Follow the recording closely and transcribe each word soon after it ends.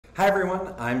Hi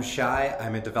everyone, I'm Shai.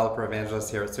 I'm a developer evangelist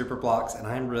here at Superblocks, and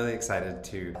I'm really excited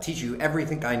to teach you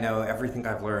everything I know, everything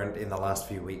I've learned in the last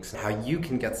few weeks, how you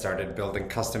can get started building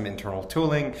custom internal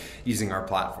tooling using our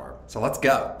platform. So let's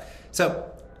go.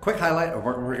 So, quick highlight of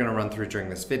what we're going to run through during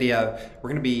this video.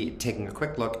 We're going to be taking a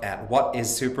quick look at what is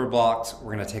Superblocks.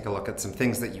 We're going to take a look at some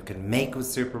things that you can make with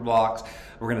Superblocks.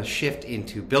 We're going to shift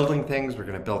into building things. We're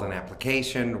going to build an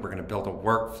application. We're going to build a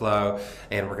workflow,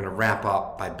 and we're going to wrap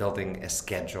up by building a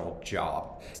scheduled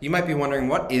job. You might be wondering,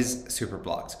 what is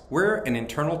Superblocks? We're an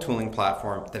internal tooling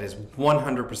platform that is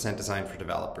 100% designed for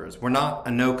developers. We're not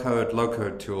a no-code,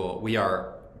 low-code tool. We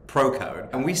are pro code,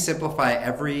 and we simplify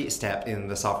every step in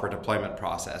the software deployment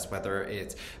process, whether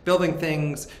it's building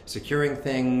things, securing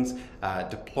things,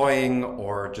 deploying,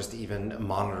 or just even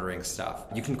monitoring stuff.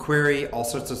 You can query all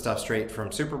sorts of stuff straight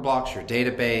from Superblocks, your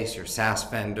database, your SaaS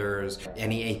vendors,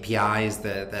 any APIs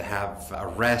that have a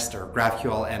REST or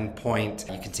GraphQL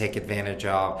endpoint you can take advantage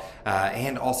of,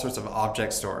 and all sorts of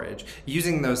object storage.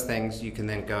 Using those things, you can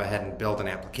then go ahead and build an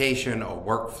application, a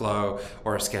workflow,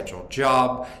 or a scheduled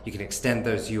job. You can extend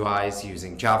those UIs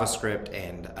using JavaScript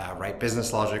and write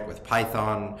business logic with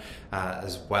Python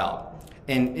as well.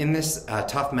 And in this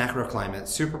tough macro climate,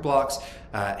 Superblocks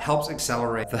helps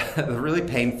accelerate the really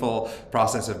painful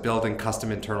process of building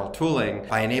custom internal tooling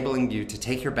by enabling you to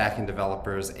take your backend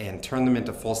developers and turn them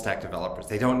into full stack developers.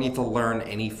 They don't need to learn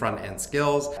any front end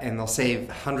skills, and they'll save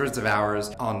hundreds of hours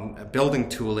on building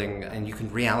tooling, and you can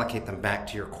reallocate them back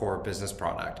to your core business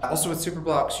product. Also with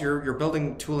Superblocks, you're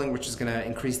building tooling which is going to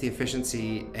increase the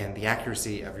efficiency and the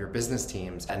accuracy of your business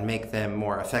teams and make them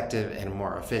more effective and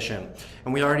more efficient.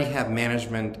 And we already have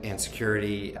management and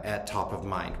security at top of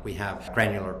mind. We have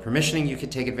granular permissioning you can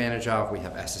take advantage of, we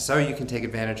have SSO you can take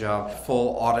advantage of,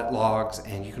 full audit logs,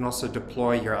 and you can also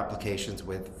deploy your applications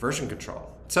with version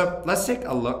control. So let's take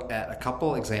a look at a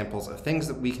couple examples of things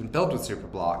that we can build with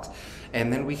Superblocks,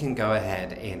 and then we can go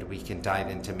ahead and we can dive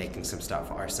into making some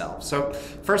stuff ourselves. So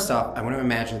first off, I want to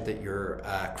imagine that you're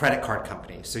a credit card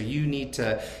company. So you need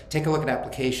to take a look at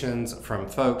applications from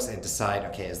folks and decide,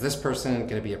 okay, is this person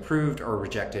going to be approved or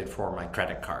rejected for my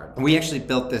credit card? And we actually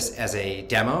built this as a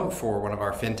demo for one of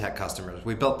our fintech customers.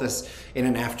 We built this in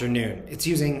an afternoon. It's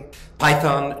using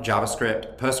Python,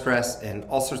 JavaScript, Postgres, and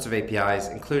all sorts of APIs,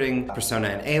 including Persona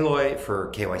and Alloy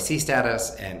for KYC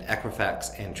status, and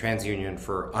Equifax and TransUnion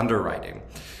for underwriting.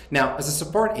 Now, as a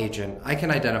support agent, I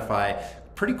can identify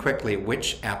pretty quickly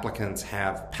which applicants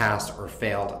have passed or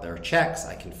failed their checks.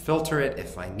 I can filter it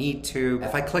if I need to.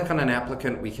 If I click on an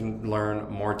applicant, we can learn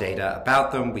more data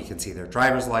about them. We can see their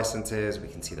driver's licenses, we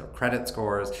can see their credit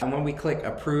scores. And when we click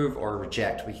approve or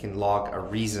reject, we can log a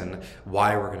reason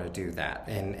why we're going to do that.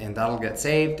 And that'll get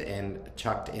saved and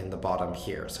chucked in the bottom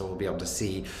here. So we'll be able to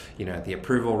see, the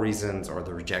approval reasons or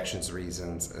the rejections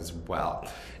reasons as well.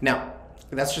 Now,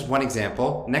 that's just one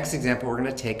example. Next example, we're going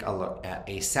to take a look at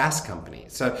a SaaS company.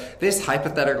 So this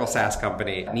hypothetical SaaS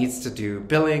company needs to do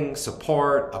billing,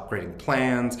 support, upgrading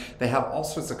plans. They have all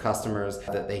sorts of customers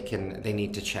that they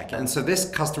need to check in. And so this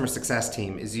customer success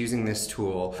team is using this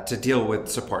tool to deal with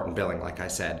support and billing, like I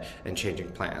said, and changing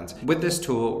plans. With this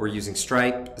tool, we're using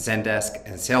Stripe, Zendesk,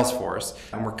 and Salesforce,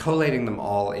 and we're collating them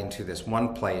all into this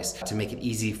one place to make it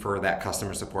easy for that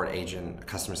customer support agent,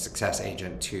 customer success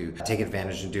agent, to take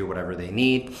advantage and do whatever they need.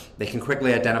 They can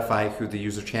quickly identify who the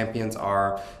user champions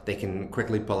are. They can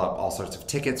quickly pull up all sorts of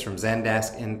tickets from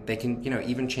Zendesk, and they can,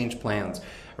 even change plans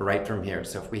right from here.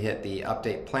 So if we hit the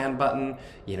update plan button,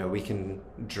 we can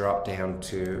drop down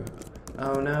to,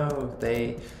 oh no,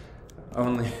 they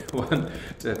only want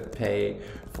to pay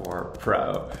for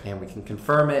Pro, and we can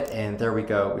confirm it, and there we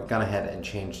go. We've gone ahead and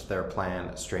changed their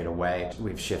plan straight away.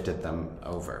 We've shifted them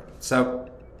over. So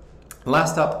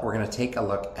last up, we're going to take a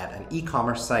look at an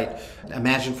e-commerce site.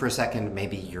 Imagine for a second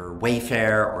maybe you're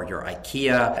Wayfair or you're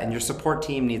IKEA, and your support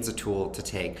team needs a tool to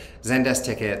take Zendesk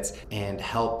tickets and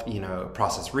help,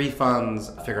 process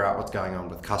refunds, figure out what's going on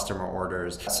with customer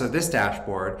orders. So this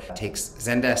dashboard takes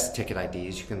Zendesk ticket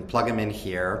IDs. You can plug them in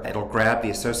here. It'll grab the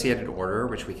associated order,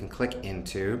 which we can click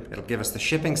into. It'll give us the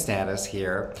shipping status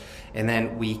here, and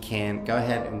then we can go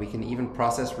ahead and we can even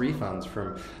process refunds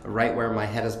from right where my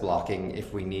head is blocking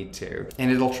if we need to.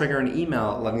 And it'll trigger an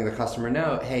email letting the customer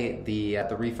know, hey,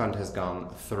 the refund has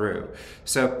gone through.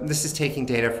 So this is taking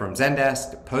data from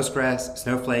Zendesk, Postgres,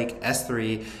 Snowflake,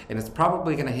 S3, and it's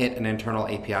probably going to hit an internal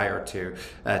API or two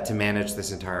to manage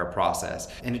this entire process.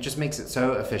 And it just makes it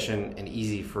so efficient and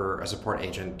easy for a support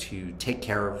agent to take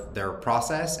care of their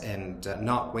process and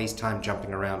not waste time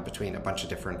jumping around between a bunch of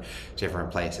different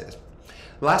places.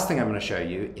 The last thing I'm going to show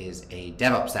you is a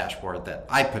DevOps dashboard that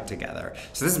I put together.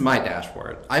 So this is my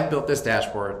dashboard. I've built this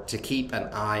dashboard to keep an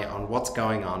eye on what's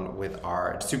going on with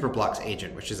our Superblocks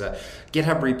agent, which is a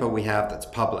GitHub repo we have that's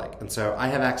public. And so I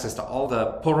have access to all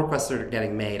the pull requests that are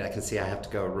getting made. I can see I have to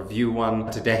go review one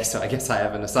today, so I guess I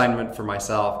have an assignment for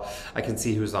myself. I can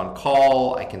see who's on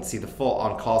call. I can see the full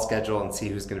on-call schedule and see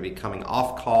who's going to be coming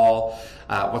off call.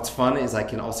 What's fun is I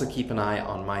can also keep an eye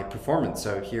on my performance.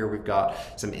 So here we've got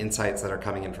some insights that are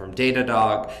coming in from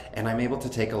Datadog, and I'm able to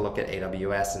take a look at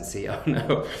AWS and see, oh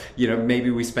no, maybe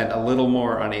we spent a little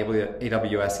more on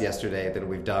AWS yesterday than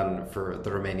we've done for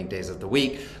the remaining days of the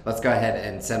week. Let's go ahead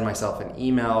and send myself an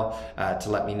email to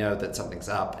let me know that something's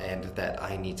up and that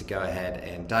I need to go ahead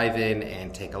and dive in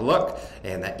and take a look.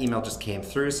 And that email just came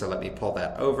through, so let me pull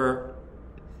that over.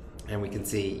 And we can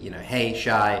see, hey,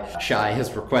 Shai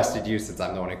has requested you since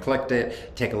I'm the one who clicked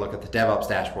it. Take a look at the DevOps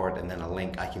dashboard, and then a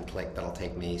link I can click that'll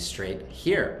take me straight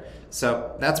here.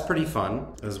 So that's pretty fun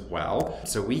as well.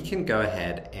 So we can go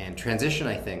ahead and transition,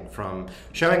 I think, from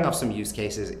showing off some use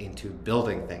cases into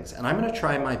building things. And I'm going to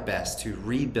try my best to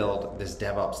rebuild this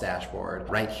DevOps dashboard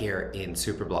right here in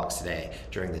Superblocks today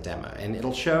during the demo. And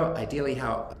it'll show ideally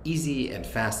how easy and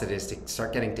fast it is to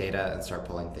start getting data and start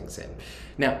pulling things in.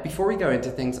 Now, before we go into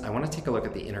things, I want to take a look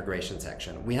at the integration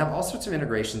section. We have all sorts of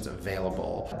integrations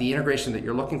available. The integration that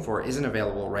you're looking for isn't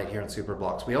available right here in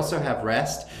Superblocks. We also have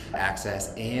REST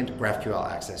access and GraphQL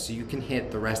access. So you can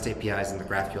hit the REST APIs and the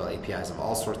GraphQL APIs of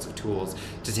all sorts of tools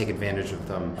to take advantage of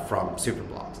them from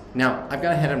Superblocks. Now, I've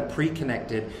gone ahead and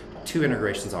pre-connected 2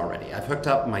 integrations already. I've hooked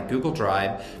up my Google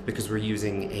Drive because we're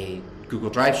using a Google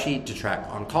Drive sheet to track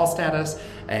on-call status,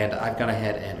 and I've gone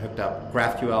ahead and hooked up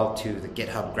GraphQL to the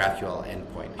GitHub GraphQL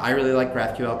endpoint. I really like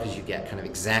GraphQL because you get kind of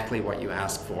exactly what you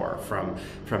ask for from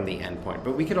the endpoint,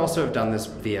 but we could also have done this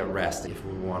via REST if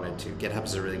we wanted to. GitHub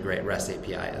is a really great REST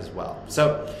API as well.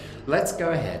 So let's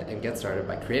go ahead and get started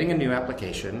by creating a new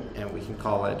application, and we can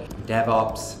call it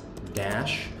DevOps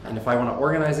Dash. And if I want to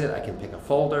organize it, I can pick a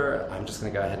folder. I'm just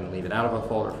going to go ahead and leave it out of a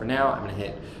folder for now. I'm going to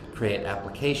hit create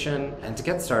application. And to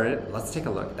get started, let's take a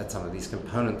look at some of these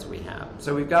components we have.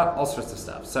 So we've got all sorts of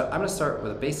stuff. So I'm going to start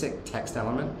with a basic text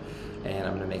element, and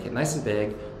I'm going to make it nice and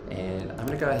big, and I'm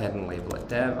going to go ahead and label it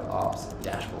DevOps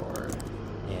Dashboard.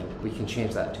 And we can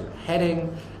change that to a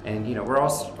heading, and we're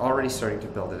already starting to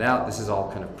build it out. This is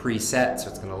all kind of preset, so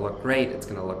it's going to look great, it's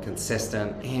going to look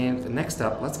consistent. And next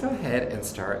up, let's go ahead and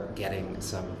start getting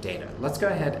some data. Let's go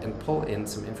ahead and pull in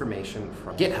some information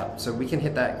from GitHub. So we can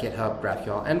hit that GitHub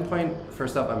GraphQL endpoint.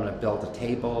 First up, I'm going to build a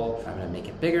table. I'm going to make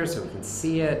it bigger so we can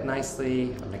see it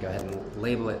nicely. I'm going to go ahead and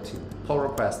label it to pull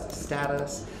request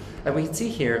status. And we can see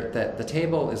here that the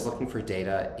table is looking for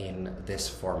data in this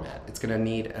format. It's going to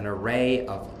need an array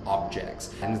of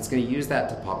objects, and it's going to use that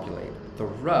to populate the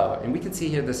row. And we can see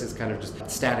here this is kind of just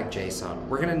static JSON.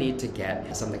 We're going to need to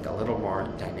get something a little more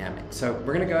dynamic. So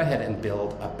we're going to go ahead and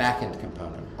build a backend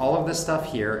component. All of this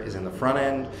stuff here is in the front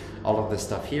end. All of this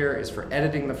stuff here is for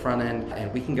editing the front end,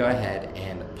 and we can go ahead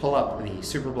and pull up the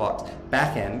Superblocks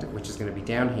backend, which is going to be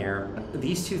down here.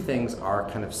 These two things are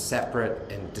kind of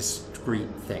separate and discrete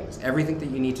things. Everything that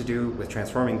you need to do with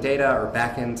transforming data or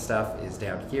backend stuff is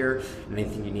down here, and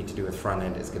anything you need to do with front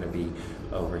end is going to be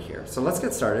over here. So let's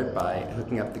get started by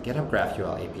hooking up the GitHub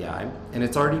GraphQL API, and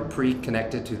it's already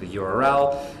pre-connected to the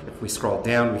URL. If we scroll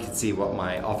down, we can see what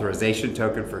my authorization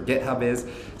token for GitHub is.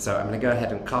 So I'm going to go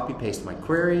ahead and copy paste my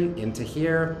query into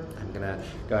here. I'm going to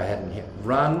go ahead and hit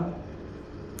run.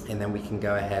 And then we can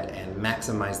go ahead and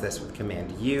maximize this with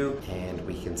Command U, and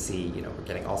we can see, we're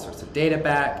getting all sorts of data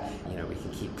back. We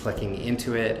can keep clicking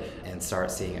into it and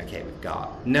start seeing, okay, we've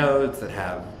got nodes that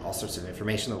have all sorts of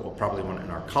information that we'll probably want in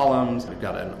our columns. We've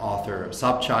got an author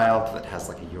subchild that has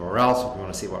like a URL, so if we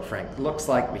want to see what Frank looks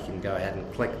like, we can go ahead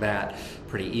and click that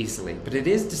pretty easily. But it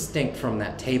is distinct from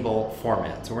that table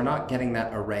format, so we're not getting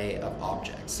that array of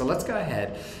objects. So let's go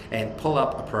ahead and pull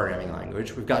up a programming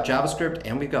language. We've got JavaScript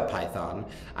and we've got Python.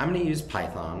 I'm going to use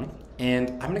Python, and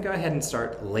I'm going to go ahead and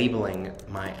start labeling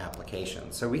my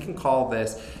application. So we can call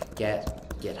this get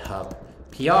GitHub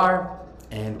PR,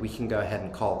 and we can go ahead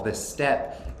and call this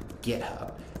step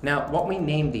GitHub. Now, what we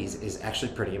name these is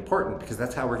actually pretty important because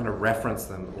that's how we're going to reference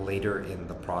them later in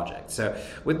the project. So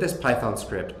with this Python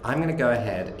script, I'm going to go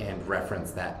ahead and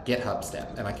reference that GitHub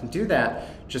step, and I can do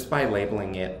that just by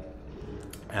labeling it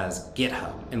as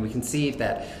GitHub. And we can see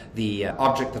that the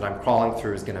object that I'm crawling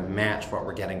through is going to match what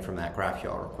we're getting from that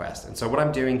GraphQL request. And so what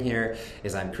I'm doing here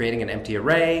is I'm creating an empty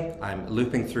array, I'm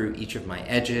looping through each of my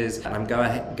edges, and I'm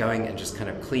going and just kind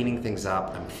of cleaning things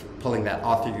up. I'm pulling that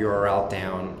author URL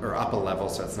down or up a level,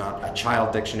 so it's not a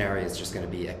child dictionary, it's just going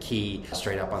to be a key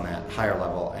straight up on that higher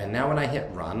level. And now when I hit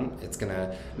run, it's going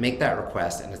to make that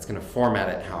request and it's going to format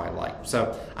it how I like.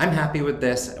 So I'm happy with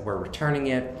this, we're returning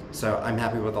it, so I'm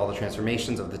happy with all the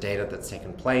transformations of the data that's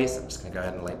taken place. I'm just going to go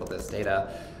ahead and label this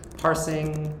data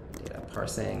parsing,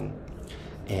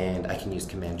 and I can use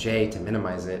Command J to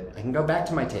minimize it. I can go back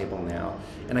to my table now,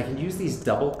 and I can use these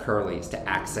double curlies to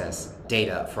access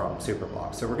data from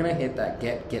Superblocks. So we're going to hit that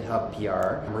get GitHub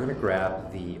PR, and we're going to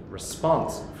grab the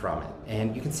response from it.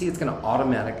 And you can see it's going to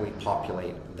automatically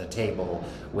populate the table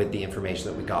with the information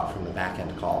that we got from the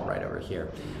backend call right over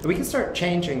here. And we can start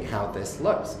changing how this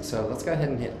looks. So let's go ahead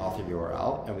and hit author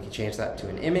URL, and we can change that to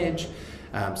an image.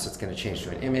 So it's going to change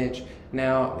to an image.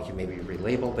 Now we can maybe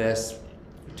relabel this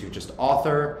to just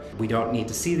author. We don't need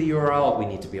to see the URL, we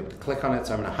need to be able to click on it,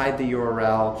 so I'm going to hide the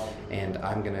URL, and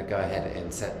I'm going to go ahead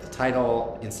and set the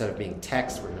title. Instead of being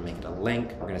text, we're going to make it a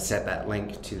link. We're going to set that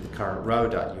link to the current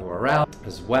row.url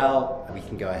as well. We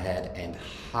can go ahead and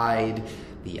hide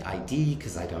the ID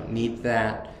because I don't need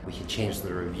that. We can change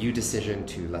the review decision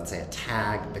to, let's say, a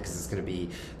tag because it's going to be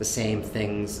the same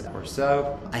things or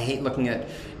so. I hate looking at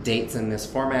dates in this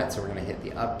format, so we're going to hit the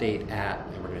update at,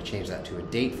 and we're going to change that to a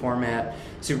date format.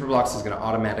 Superblocks is going to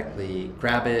automatically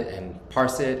grab it and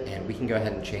parse it, and we can go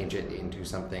ahead and change it into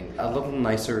something a little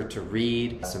nicer to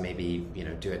read. So maybe, you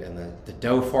know, do it in the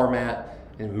DOE format,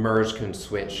 and merge can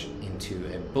switch into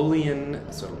a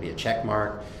Boolean, so it'll be a check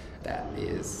mark.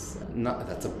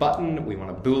 That's a button. We want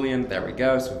a Boolean. There we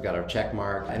go. So we've got our check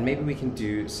mark. And maybe we can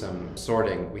do some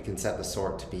sorting. We can set the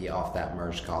sort to be off that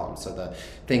merged column. So the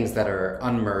things that are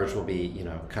unmerged will be, you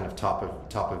know, kind of top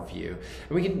of view.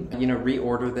 And we can, you know,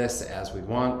 reorder this as we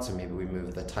want. So maybe we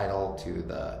move the title to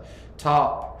the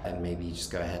top, and maybe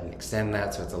just go ahead and extend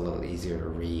that so it's a little easier to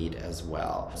read as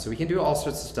well. So we can do all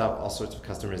sorts of stuff, all sorts of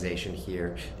customization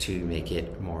here to make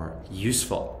it more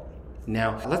useful.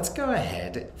 Now, let's go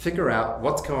ahead, figure out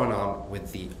what's going on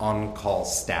with the on-call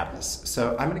status.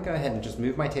 So I'm going to go ahead and just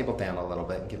move my table down a little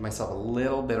bit and give myself a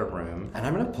little bit of room. And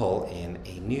I'm going to pull in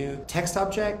a new text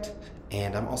object,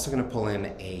 and I'm also going to pull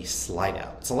in a slide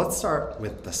out. So let's start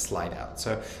with the slide out.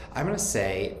 So I'm going to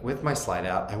say, with my slide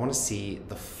out, I want to see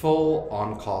the full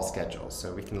on-call schedule.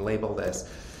 So we can label this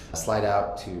slide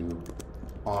out to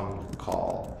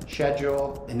on-call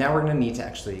schedule. And now we're going to need to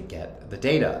actually get the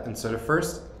data. And so to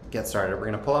first get started, we're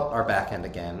going to pull up our backend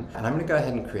again, and I'm going to go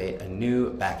ahead and create a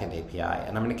new backend API,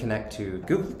 and I'm going to connect to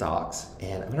Google Docs,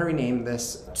 and I'm going to rename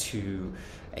this to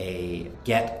a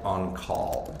get on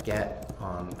call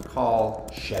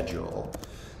schedule.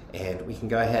 And we can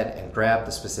go ahead and grab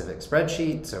the specific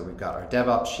spreadsheet. So we've got our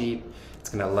DevOps sheet. It's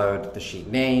going to load the sheet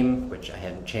name, which I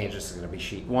hadn't changed. This is going to be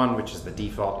sheet 1, which is the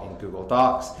default in Google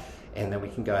Docs. And then we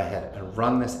can go ahead and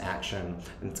run this action,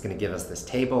 and it's going to give us this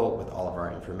table with all of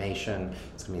our information.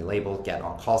 It's going to be labeled get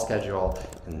on call schedule,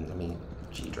 and let me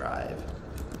G drive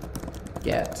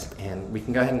get, and we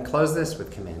can go ahead and close this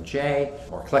with Command J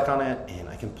or click on it, and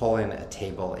I can pull in a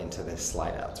table into this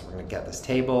slide out. So we're going to get this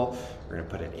table, we're going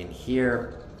to put it in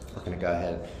here, we're going to go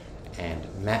ahead and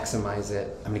maximize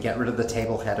it. I'm going to get rid of the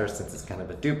table header since it's kind of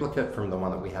a duplicate from the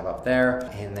one that we have up there,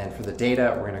 and then for the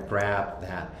data we're going to grab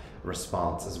that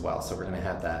response as well. So we're going to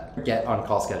have that get on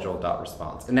call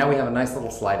schedule.response. And now we have a nice little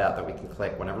slide out that we can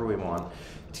click whenever we want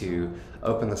to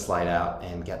open the slide out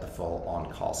and get the full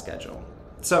on call schedule.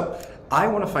 So I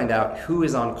want to find out who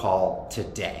is on call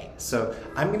today. So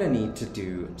I'm going to need to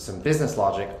do some business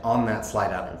logic on that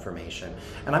slide out information.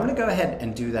 And I'm going to go ahead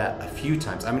and do that a few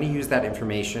times. I'm going to use that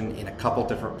information in a couple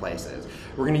different places.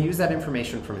 We're going to use that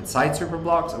information from inside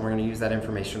Superblocks, and we're going to use that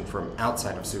information from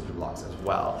outside of Superblocks as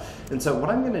well. And so what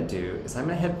I'm going to do is I'm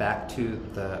going to head back to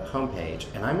the home page,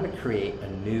 and I'm going to create a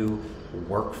new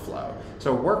workflow.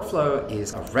 So a workflow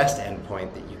is a REST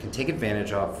endpoint that you can take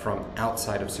advantage of from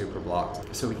outside of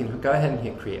Superblocks. So we can go ahead and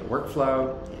hit create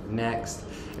workflow, hit next,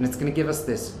 and it's going to give us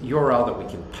this URL that we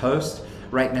can post.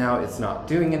 Right now it's not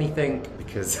doing anything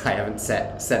because I haven't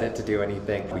set it to do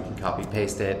anything. We can copy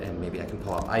paste it, and maybe I can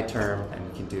pull up iTerm and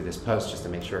we can do this post just to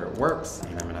make sure it works.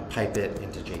 And I'm going to pipe it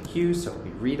into JQ so it'll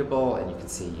be readable, and you can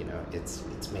see, you know, it's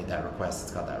made that request,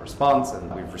 it's got that response,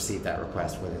 and we've received that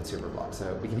request within Superblocks.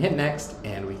 So we can hit next,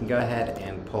 and we can go ahead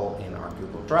and pull in our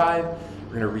Google Drive.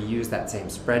 We're going to reuse that same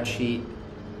spreadsheet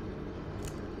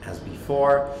as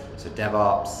before. So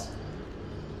DevOps,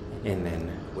 And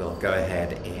then we'll go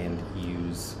ahead and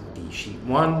use the sheet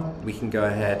 1. We can go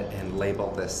ahead and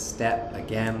label this step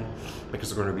again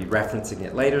because we're going to be referencing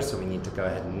it later, so we need to go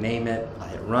ahead and name it. I'll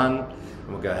hit run, and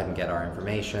we'll go ahead and get our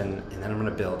information. And then I'm going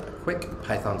to build a quick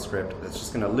Python script that's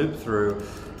just going to loop through.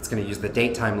 It's going to use the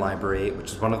datetime library,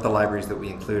 which is one of the libraries that we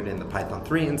include in the Python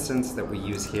 3 instance that we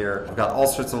use here. I've got all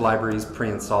sorts of libraries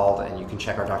pre-installed, and you can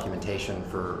check our documentation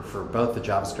for both the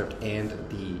JavaScript and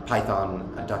the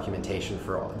Python documentation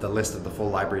for the list of the full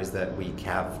libraries that we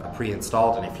have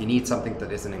pre-installed. And if you need something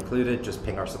that isn't included, just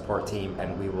ping our support team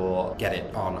and we will get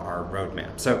it on our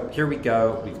roadmap. So here we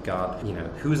go. We've got,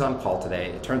 who's on call today.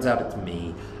 It turns out it's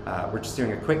me. We're just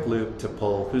doing a quick loop to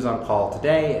pull who's on call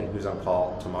today and who's on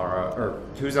call tomorrow, or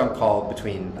who's on call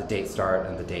between the date start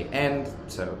and the date end.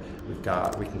 So we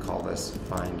can call this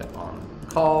find on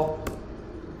call.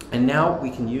 And now we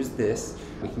can use this,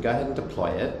 we can go ahead and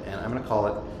deploy it, and I'm going to call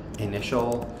it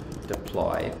initial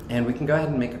deploy, and we can go ahead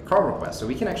and make a call request. So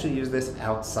we can actually use this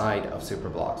outside of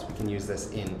Superblocks. We can use this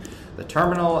in the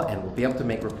terminal, and we'll be able to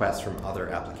make requests from other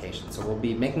applications. So we'll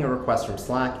be making a request from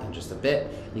Slack in just a bit.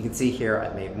 You can see here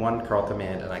I've made one curl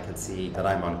command, and I can see that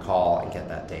I'm on call and get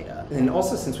that data. And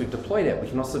also, since we've deployed it, we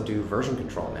can also do version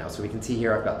control now. So we can see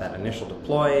here I've got that initial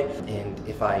deploy, and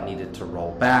if I needed to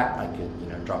roll back, I could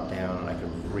drop down and I could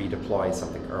redeploy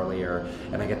something earlier,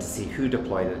 and I get to see who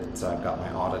deployed it, so I've got my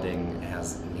auditing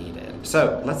as needed.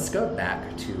 So let's go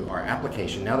back to our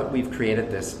application. Now that we've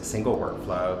created this single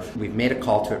workflow, we've made a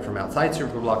call to it from outside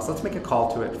Superblocks, let's make a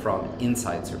call to it from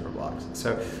inside Superblocks.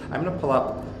 So I'm going to pull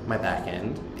up my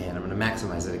backend, and I'm going to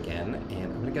maximize it again, and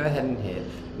I'm going to go ahead and hit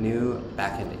new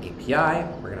backend API.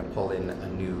 We're going to pull in a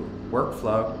new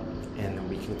workflow, and then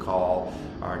we can call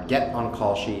our get on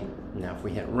call sheet. Now if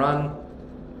we hit run,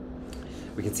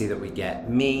 we can see that we get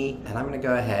me, and I'm going to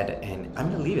go ahead and I'm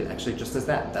going to leave it actually just as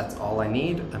that. That's all I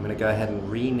need. I'm going to go ahead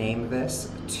and rename this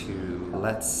to,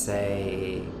 let's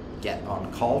say, get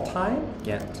on call time,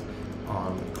 get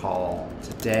on call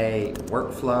today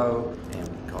workflow, and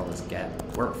we can call this get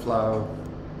workflow.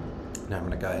 Now I'm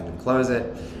going to go ahead and close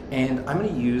it, and I'm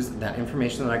going to use that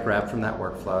information that I grabbed from that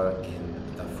workflow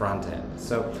in the front end.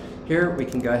 So here we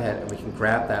can go ahead and we can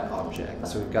grab that object.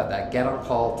 So we've got that get on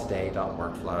call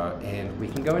today.workflow, and we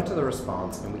can go into the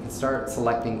response and we can start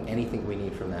selecting anything we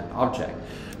need from that object.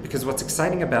 Because what's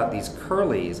exciting about these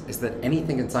curlies is that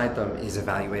anything inside them is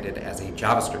evaluated as a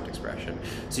JavaScript expression.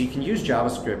 So you can use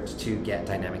JavaScript to get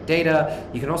dynamic data.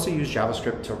 You can also use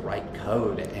JavaScript to write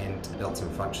code and build some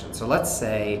functions. So let's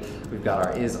say we've got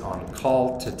our is on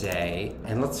call today,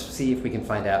 and let's see if we can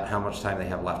find out how much time they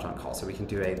have left on call. So we can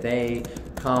do a they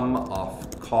come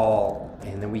off call,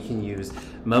 and then we can use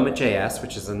Moment.js,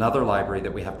 which is another library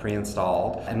that we have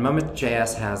pre-installed. And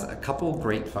Moment.js has a couple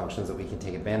great functions that we can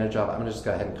take advantage of. I'm going to just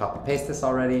go ahead and copy paste this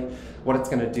already. What it's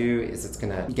going to do is it's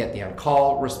going to get the on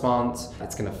call response.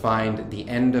 It's going to find the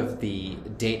end of the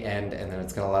date end, and then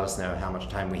it's going to let us know how much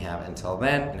time we have until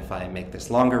then. And if I make this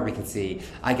longer, we can see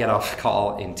I get off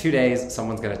call in 2 days.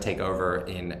 Someone's going to take over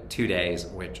in 2 days,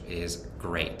 which is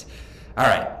great. All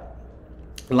right.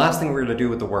 The last thing we're going to do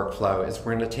with the workflow is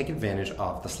we're going to take advantage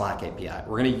of the Slack API.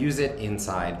 We're going to use it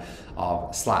inside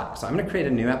of Slack. So I'm going to create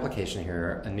a new application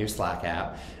here, a new Slack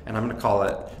app, and I'm going to call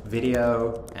it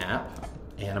Video App,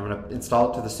 and I'm going to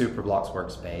install it to the Superblocks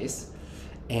workspace.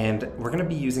 And we're going to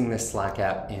be using this Slack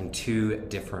app in 2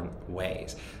 different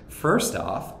ways. First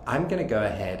off, I'm going to go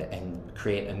ahead and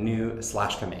create a new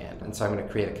 / command. And so I'm going to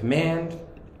create a command,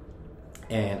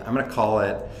 and I'm going to call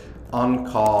it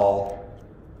onCall ?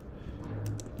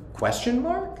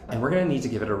 And we're going to need to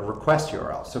give it a request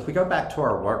URL. So if we go back to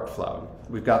our workflow,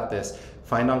 we've got this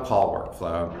find on call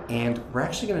workflow, and we're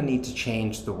actually going to need to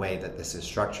change the way that this is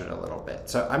structured a little bit.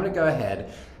 So I'm going to go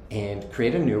ahead and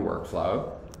create a new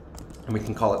workflow, and we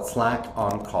can call it Slack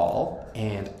on call.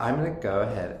 And I'm going to go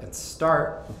ahead and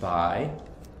start by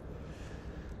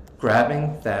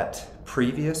grabbing that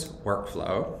previous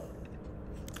workflow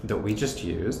that we just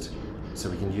used, so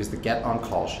we can use the get on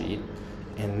call sheet.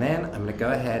 And then I'm going to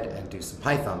go ahead and do some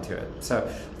Python to it. So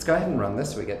let's go ahead and run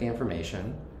this so we get the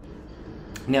information.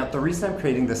 Now, the reason I'm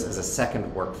creating this as a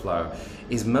second workflow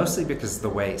is mostly because of the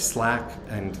way Slack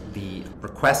and the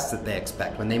requests that they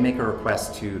expect. When they make a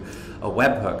request to a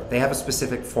webhook, they have a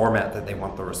specific format that they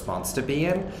want the response to be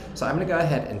in. So I'm going to go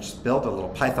ahead and just build a little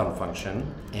Python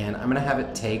function, and I'm going to have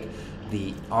it take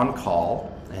the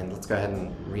on-call, and let's go ahead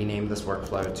and rename this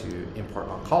workflow to import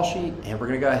on-call sheet, and we're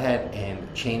gonna go ahead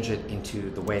and change it into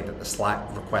the way that the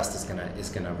Slack request is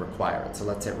gonna require it. So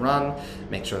let's hit run,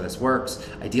 make sure this works.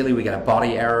 Ideally we get a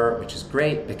body error, which is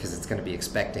great because it's gonna be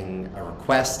expecting a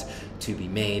request to be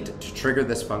made to trigger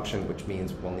this function, which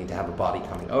means we'll need to have a body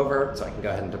coming over. So I can go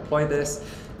ahead and deploy this.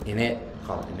 Init,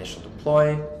 call it initial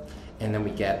deploy. And then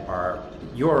we get our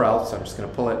URL, so I'm just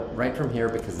gonna pull it right from here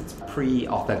because it's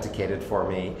pre-authenticated for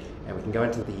me. And we can go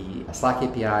into the Slack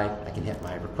API, I can hit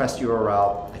my request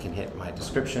URL, I can hit my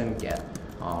description, get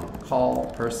on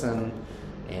call person,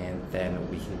 and then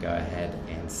we can go ahead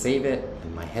and save it.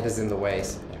 And my head is in the way,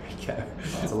 so there we go.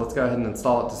 So let's go ahead and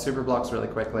install it to Superblocks really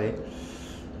quickly.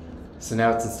 So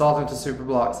now it's installed into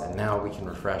Superblocks, and now we can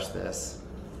refresh this.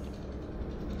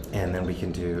 And then we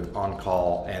can do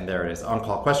on-call, and there it is,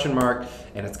 on-call question mark,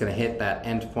 and it's gonna hit that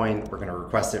endpoint. We're gonna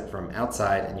request it from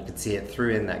outside, and you can see it threw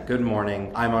in that good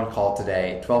morning, I'm on call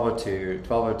today, 12:02,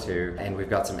 12:02, and we've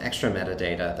got some extra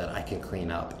metadata that I can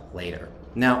clean up later.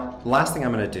 Now, the last thing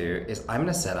I'm gonna do is I'm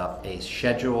gonna set up a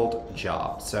scheduled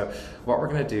job. So what we're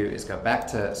gonna do is go back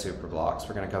to Superblocks.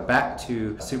 We're gonna go back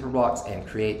to Superblocks and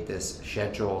create this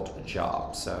scheduled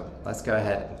job. So let's go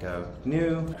ahead and go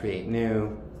new, create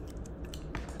new,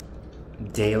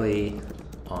 daily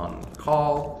on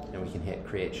call, and we can hit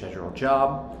create scheduled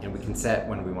job, and we can set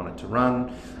when we want it to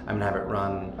run. I'm gonna have it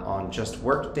run on just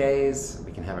work days.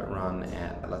 We can have it run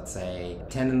at, let's say,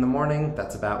 10 in the morning.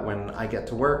 That's about when I get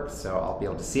to work, so I'll be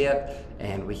able to see it,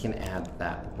 and we can add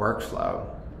that workflow.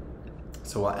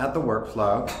 So we'll add the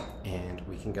workflow, and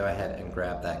we can go ahead and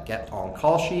grab that get on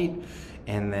call sheet.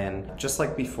 And then just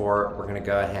like before, we're gonna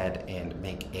go ahead and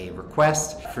make a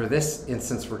request. For this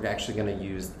instance, we're actually gonna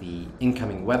use the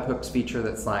incoming webhooks feature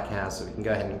that Slack has. So we can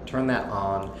go ahead and turn that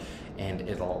on, and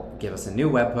it'll give us a new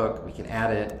webhook. We can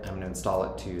add it. I'm gonna install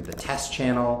it to the test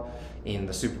channel in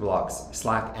the Superblocks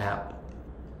Slack app.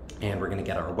 And we're gonna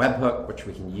get our webhook, which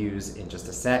we can use in just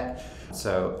a sec.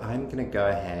 So I'm gonna go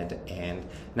ahead, and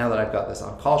now that I've got this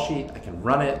on call sheet, I can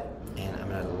run it, and I'm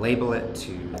gonna label it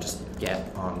to just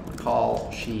get on call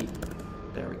sheet.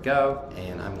 There we go.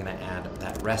 And I'm gonna add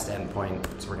that REST endpoint.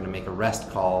 So we're gonna make a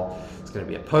REST call. It's gonna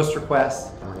be a post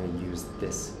request. And we're gonna use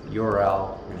this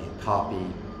URL. We're gonna hit copy.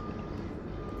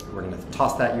 We're gonna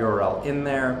toss that URL in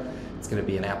there. It's gonna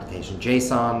be an application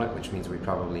JSON, which means we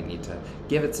probably need to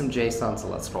give it some JSON. So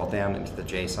let's scroll down into the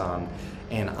JSON.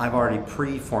 And I've already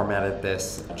pre-formatted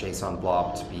this JSON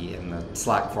blob to be in the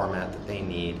Slack format that they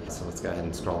need. So let's go ahead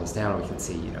and scroll this down. We can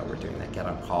see, we're doing that get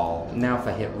on call. Now if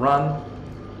I hit run,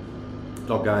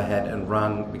 it'll go ahead and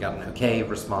run. We got an okay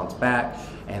response back.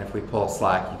 And if we pull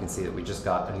Slack, you can see that we just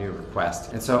got a new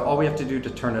request. And so all we have to do to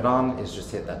turn it on is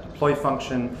just hit that deploy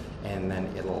function, and then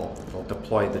it'll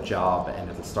deploy the job, and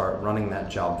it'll start running that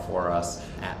job for us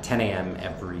at 10 a.m.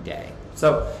 every day.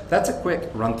 So that's a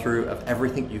quick run through of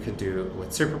everything you can do with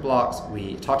Superblocks.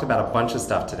 We talked about a bunch of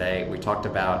stuff today. We talked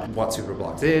about what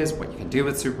Superblocks is, what you can do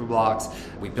with Superblocks.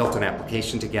 We built an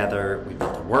application together. We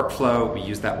built a workflow. We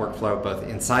used that workflow both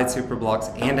inside Superblocks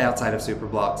and outside of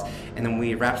Superblocks. And then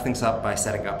we wrapped things up by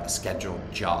setting up a scheduled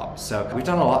job. So we've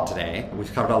done a lot today.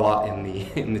 We've covered a lot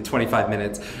in the 25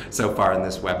 minutes so far in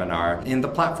this webinar. And the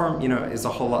platform, is a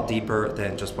whole lot deeper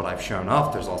than just what I've shown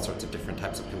off. There's all sorts of different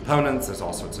types of components. There's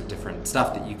all sorts of different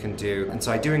stuff that you can do. And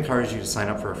so I do encourage you to sign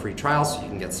up for a free trial so you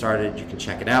can get started. You can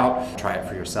check it out, try it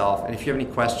for yourself. And if you have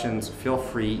any questions, feel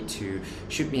free to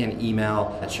shoot me an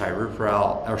email at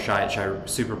shairuparel or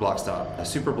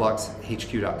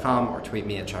superblockshq.com, or tweet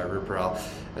me at shairuparel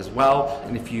as well.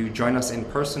 And if you join us in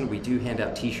person, we do hand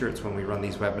out t-shirts when we run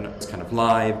these webinars kind of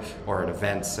live or at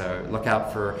events. So look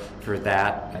out for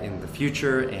that in the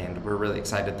future. And we're really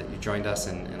excited that you joined us,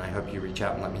 and I hope you reach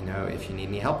out and let me know if you need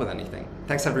any help with anything.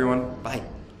 Thanks everyone. Bye.